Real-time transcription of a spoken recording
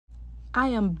I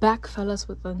am back, fellas,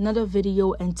 with another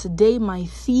video, and today my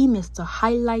theme is to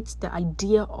highlight the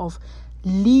idea of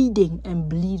leading and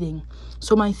bleeding.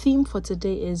 So my theme for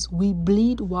today is we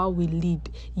bleed while we lead.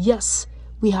 Yes,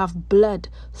 we have bled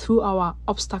through our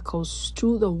obstacles,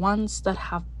 through the ones that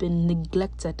have been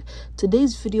neglected.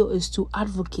 Today's video is to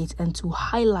advocate and to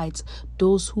highlight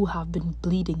those who have been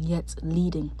bleeding yet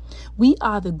leading. We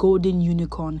are the golden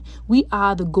unicorn. We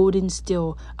are the golden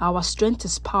steel. Our strength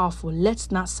is powerful. Let's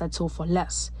not settle for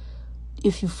less.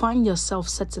 If you find yourself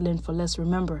settling for less,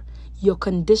 remember, your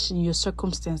condition, your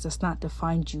circumstance does not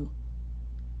define you.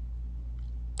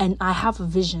 And I have a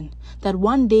vision that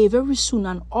one day, very soon,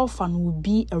 an orphan will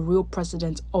be a real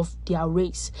president of their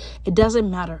race. It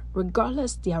doesn't matter.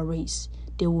 Regardless their race,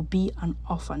 there will be an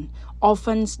orphan.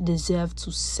 Orphans deserve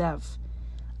to serve.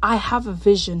 I have a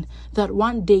vision that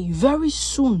one day, very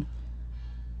soon,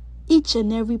 each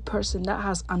and every person that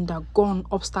has undergone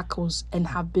obstacles and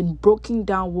have been broken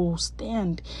down will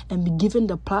stand and be given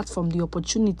the platform, the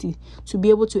opportunity to be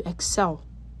able to excel.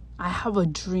 I have a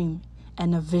dream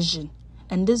and a vision.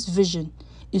 And this vision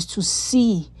is to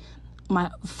see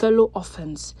my fellow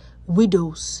orphans,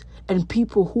 widows, and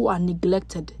people who are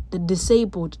neglected, the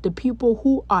disabled, the people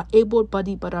who are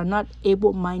able-bodied but are not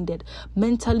able-minded,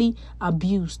 mentally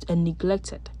abused and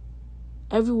neglected.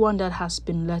 Everyone that has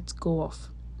been let go of,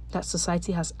 that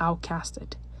society has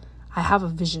outcasted. I have a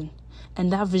vision, and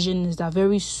that vision is that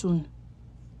very soon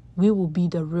we will be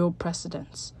the real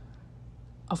presidents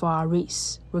of our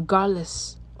race,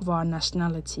 regardless of our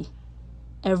nationality.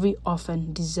 Every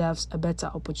orphan deserves a better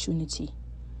opportunity.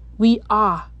 We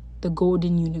are the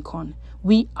golden unicorn.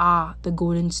 We are the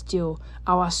golden steel.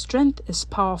 Our strength is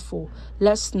powerful.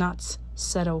 Let's not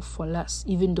settle for less,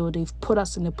 even though they've put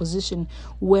us in a position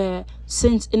where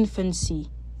since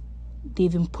infancy,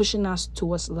 they've been pushing us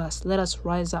towards less. Let us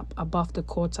rise up above the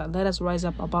quarter. Let us rise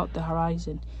up above the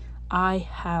horizon. I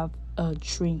have a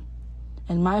dream.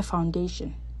 And my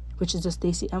foundation, which is the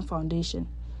Stacey M Foundation,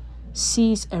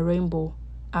 sees a rainbow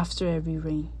after every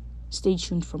rain. Stay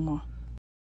tuned for more.